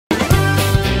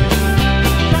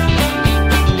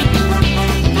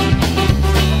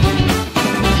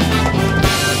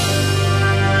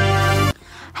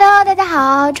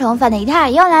好，宠粉的姨太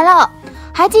又来了。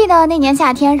还记得那年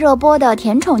夏天热播的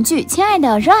甜宠剧《亲爱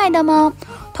的热爱的》吗？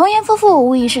童颜夫妇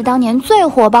无疑是当年最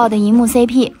火爆的荧幕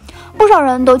CP， 不少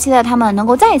人都期待他们能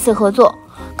够再次合作。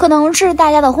可能是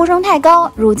大家的呼声太高，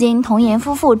如今童颜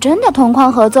夫妇真的同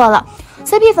框合作了，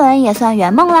 CP 粉也算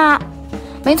圆梦啦。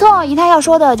没错，姨太要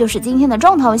说的就是今天的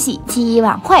重头戏七一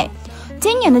晚会。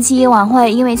今年的七一晚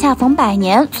会因为恰逢100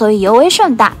年，所以尤为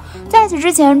盛大。在此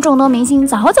之前，众多明星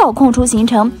早早空出行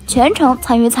程，全程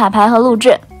参与彩排和录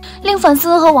制，令粉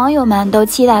丝和网友们都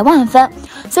期待万分。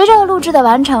随着录制的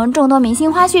完成，众多明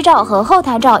星花絮照和后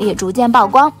台照也逐渐曝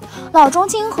光，老中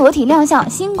青合体亮相，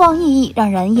星光熠熠，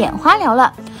让人眼花缭乱。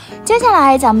接下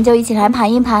来咱们就一起来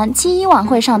盘一盘七一晚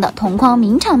会上的同框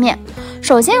名场面。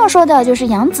首先要说的就是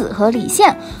杨紫和李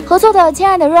现合作的《亲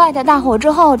爱的热爱的》大火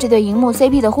之后，这对荧幕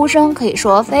CP 的呼声可以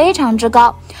说非常之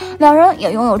高，两人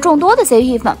也拥有众多的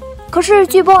CP 粉。可是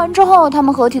剧播完之后，他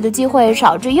们合体的机会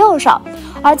少之又少，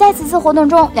而在此次活动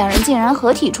中，两人竟然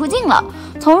合体出镜了。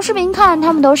从视频看，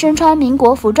他们都身穿民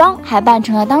国服装，还扮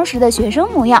成了当时的学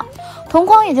生模样。同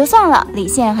框也就算了，李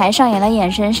现还上演了眼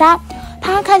神杀，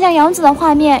他看向杨紫的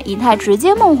画面，仪态直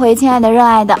接梦回《亲爱的热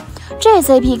爱的》，这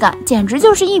CP 感简直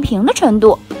就是一平的程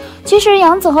度。其实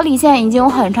杨紫和李现已经有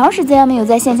很长时间没有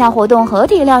在线下活动合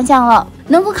体亮相了，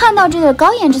能够看到这对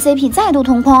高颜值 CP 再度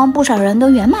同框，不少人都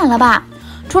圆满了吧。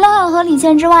除了和李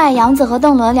现之外，杨紫和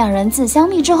邓伦两人自相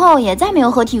密之后也再没有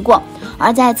合体过。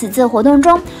而在此次活动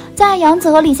中，在杨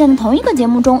紫和李现的同一个节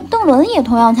目中，邓伦也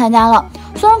同样参加了，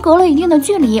虽然隔了一定的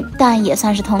距离，但也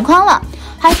算是同框了，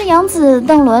还是杨紫、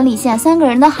邓伦、李现3个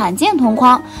人的罕见同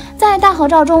框。在大合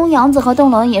照中，杨紫和邓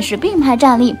伦也是并排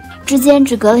站立，之间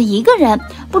只隔了1个人，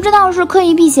不知道是刻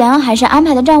意避嫌还是安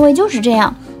排的站位就是这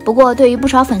样。不过对于不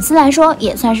少粉丝来说，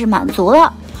也算是满足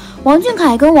了。王俊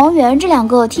凯跟王源这2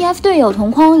个 TF 队友同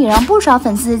框，也让不少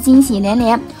粉丝惊喜连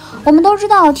连。我们都知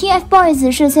道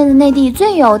TFBOYS 是现在内地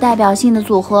最有代表性的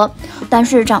组合，但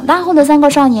是长大后的3个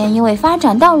少年因为发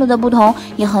展道路的不同，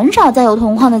也很少再有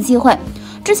同框的机会。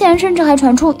之前甚至还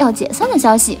传出要解散的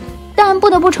消息，但不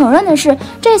得不承认的是，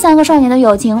这3个少年的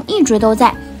友情一直都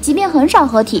在，即便很少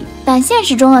合体，但现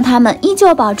实中的他们依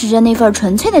旧保持着那份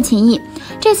纯粹的情谊。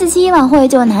这次七一晚会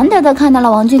就难得的看到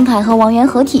了王俊凯和王源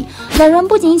合体，两人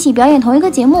不仅一起表演同一个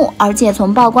节目，而且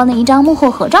从曝光的一张幕后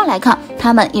合照来看，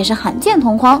他们也是罕见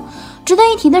同框。值得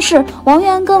一提的是，王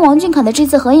源跟王俊凯的这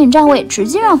次合影站位直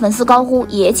接让粉丝高呼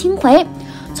爷青回。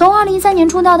从2013年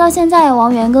出道到现在，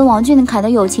王源跟王俊凯的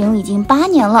友情已经8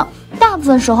年了，大部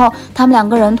分时候他们2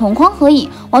个人同框合影，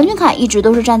王俊凯一直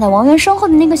都是站在王源身后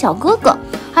的那个小哥哥，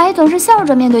还总是笑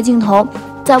着面对镜头。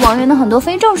在王源的很多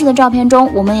非正式的照片中，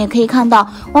我们也可以看到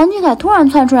王俊凯突然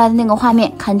窜出来的那个画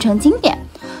面，堪称经典。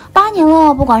8年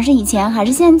了，不管是以前还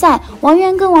是现在，王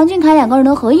源跟王俊凯2个人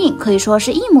的合影可以说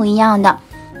是一模一样的。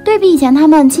对比以前他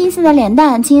们青涩的脸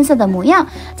蛋、青涩的模样，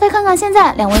再看看现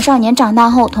在2位少年长大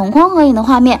后同框合影的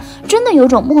画面，真的有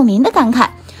种莫名的感慨。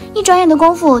一转眼的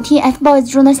功夫，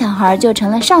 TFBOYS 中的小孩就成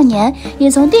了少年，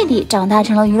也从弟弟长大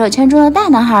成了娱乐圈中的大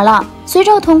男孩了。随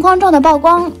着同框照的曝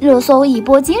光，热搜一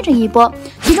波接着一波，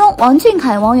其中王俊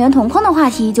凯、王源同框的话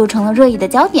题就成了热议的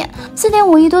焦点。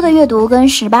4.5亿多的阅读跟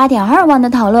18.2万的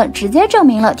讨论，直接证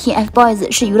明了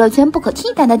TFBOYS 是娱乐圈不可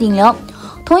替代的顶流。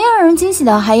同样让人惊喜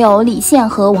的还有李现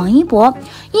和王一博。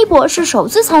一博是首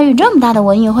次参与这么大的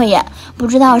文艺汇演，不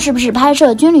知道是不是拍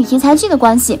摄军旅题材剧的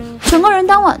关系，整个人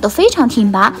当晚都非常挺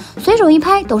拔，随手一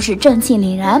拍都是正气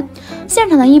凛然。现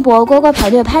场的一博乖乖排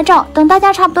队拍照，等大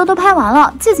家差不多都拍完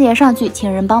了，自己也上去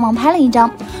请人帮忙拍了一张，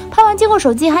拍完接过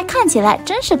手机还看起来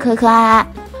真是可可爱爱。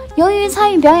由于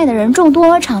参与表演的人众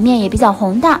多，场面也比较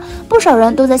宏大，不少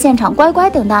人都在现场乖乖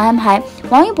等待安排。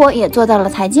王一博也坐到了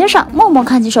台阶上，默默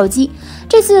看起手机。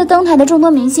这次登台的众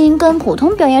多明星跟普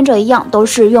通表演者一样，都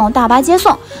是用大巴接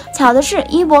送。巧的是，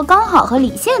一博刚好和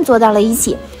李现坐到了一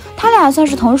起，他俩算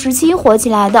是同时期火起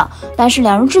来的，但是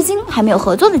两人至今还没有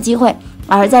合作的机会。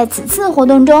而在此次活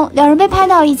动中，两人被拍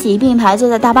到一起并排坐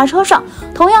在大巴车上，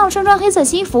同样身穿黑色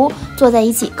西服，坐在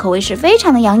一起可谓是非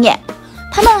常的养眼。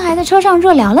他们还在车上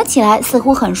热聊了起来，似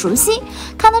乎很熟悉。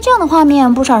看到这样的画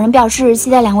面，不少人表示期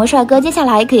待2位帅哥接下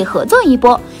来可以合作一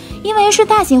波。因为是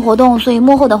大型活动，所以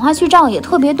幕后的花絮照也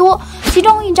特别多，其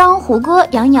中一张胡歌、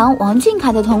杨洋、王俊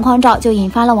凯的同框照就引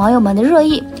发了网友们的热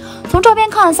议。从照片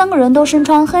看，3个人都身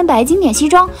穿黑白经典西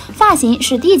装，发型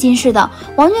是递进式的，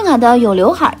王俊凯的有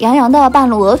刘海，杨洋的半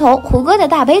露额头，胡歌的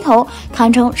大背头，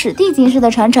堪称是递进式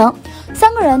的传承。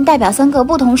3个人代表3个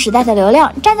不同时代的流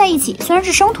量，站在一起虽然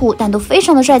是生图，但都非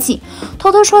常的帅气。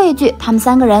偷偷说一句，他们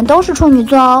3个人都是处女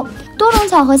座哦。多种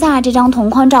巧合下，这张同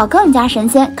框照更加神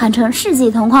仙，堪称世纪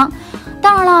同框。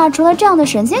当然啦，除了这样的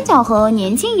神仙巧合，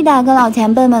年轻一代跟老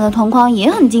前辈们的同框也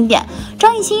很经典。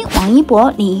张艺兴、王一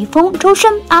博、李易峰、周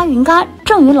深、阿云嘎、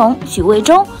郑云龙、许魏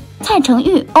洲、蔡成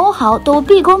玉、欧豪都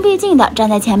毕恭毕敬地站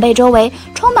在前辈周围，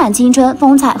充满青春、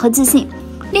风采和自信。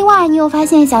另外，你有发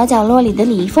现小角落里的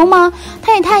李易峰吗？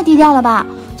他也太低调了吧！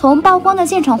从曝光的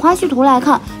现场花絮图来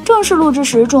看，正式录制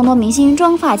时众多明星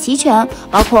妆发齐全，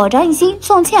包括张艺兴、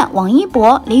宋茜、王一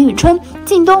博、李宇春、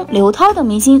靳东、刘涛等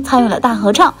明星参与了大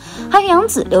合唱，还有杨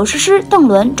紫、刘诗诗、邓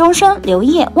伦、周深、刘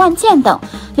烨、万茜等。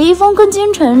李易峰跟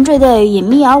金晨这对隐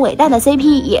秘而伟大的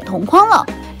CP 也同框了。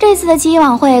这次的七一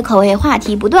晚会可谓话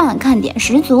题不断，看点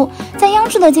十足。在央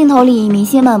视的镜头里，明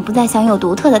星们不再享有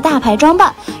独特的大牌装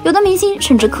扮，有的明星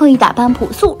甚至刻意打扮朴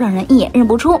素，让人一眼认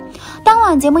不出。当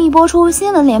晚节目一播出，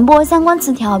新闻联播相关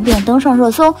词条便登上热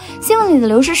搜，新闻里的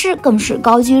刘诗诗更是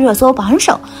高居热搜榜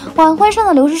首。晚会上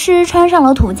的刘诗诗穿上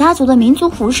了土家族的民族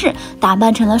服饰，打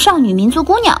扮成了少女民族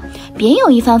姑娘，别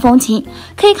有一番风情。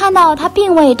可以看到她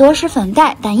并未多施粉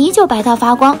黛，但依旧白到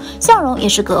发光，笑容也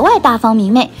是格外大方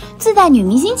明媚，自带女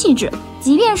明星气质，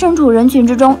即便身处人群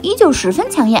之中，依旧十分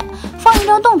抢眼。放一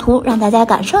张动图让大家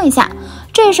感受一下，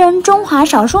这身中华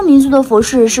少数民族的服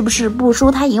饰是不是不输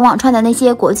她以往穿的那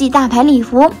些国际大牌礼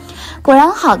服？果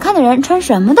然，好看的人穿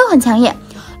什么都很抢眼。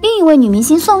另一位女明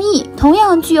星宋轶同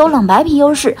样具有冷白皮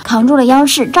优势，扛住了央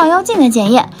视照妖镜的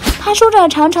检验。她梳着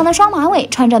长长的双马尾，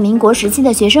穿着民国时期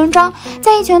的学生装，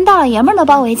在一群大老爷们的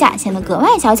包围下，显得格外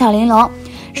小巧玲珑。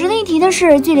值得一提的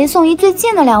是，距离宋轶最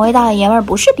近的两位大老爷们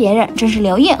不是别人，正是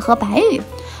刘烨和白宇。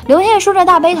刘烨梳着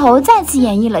大背头，再次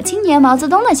演绎了青年毛泽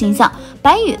东的形象，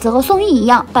白宇则和宋轶一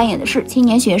样，扮演的是青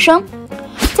年学生。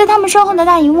在他们身后的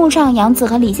大荧幕上，杨紫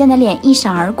和李现的脸一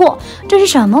闪而过，这是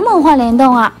什么梦幻联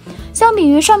动啊！相比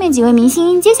于上面几位明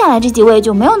星，接下来这几位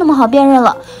就没有那么好辨认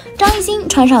了。张艺兴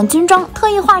穿上军装，特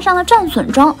意画上了战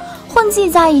损妆，混迹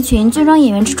在一群军装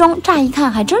演员之中，乍一看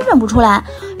还真认不出来。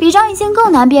比张艺兴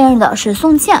更难辨认的是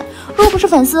宋茜，若不是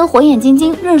粉丝火眼金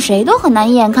睛，任谁都很难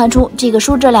一眼看出这个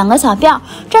梳着两个小辫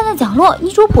站在角落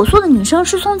衣着朴素的女生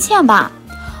是宋茜吧。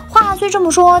话虽这么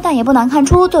说，但也不难看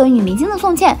出，作为女明星的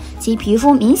宋茜，其皮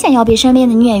肤明显要比身边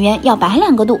的女演员要白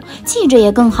2个度，气质也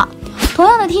更好。同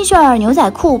样的 T 恤、牛仔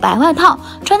裤、白外套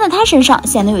穿在她身上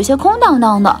显得有些空荡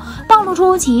荡的，暴露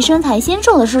出其身材纤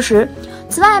瘦的事实。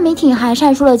此外，媒体还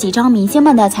晒出了几张明星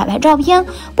们的彩排照片，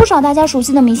不少大家熟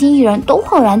悉的明星艺人都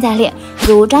赫然在列，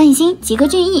如张艺兴、吉克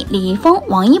隽逸、李易峰、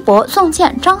王一博、宋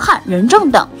茜、张翰、任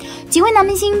正等。几位男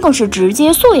明星更是直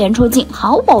接素颜出镜，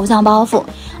毫无偶像包袱。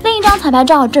另一张彩排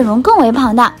照阵容更为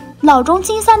庞大，老中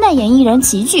青3代演艺人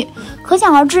齐聚，可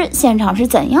想而知现场是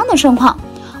怎样的盛况。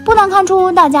不难看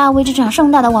出，大家为这场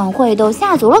盛大的晚会都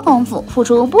下足了功夫，付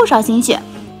出不少心血。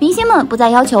明星们不再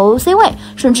要求 C 位，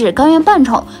甚至甘愿扮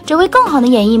丑，只为更好的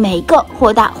演绎每一个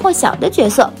或大或小的角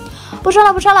色。不说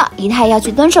了，姨太要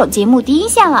去蹲守节目第一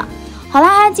线了。好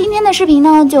啦，今天的视频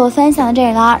呢就分享到这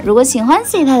里啦。如果喜欢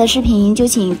四姨太的视频，就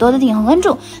请多多点和关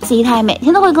注，四姨太每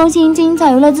天都会更新精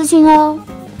彩娱乐资讯哦。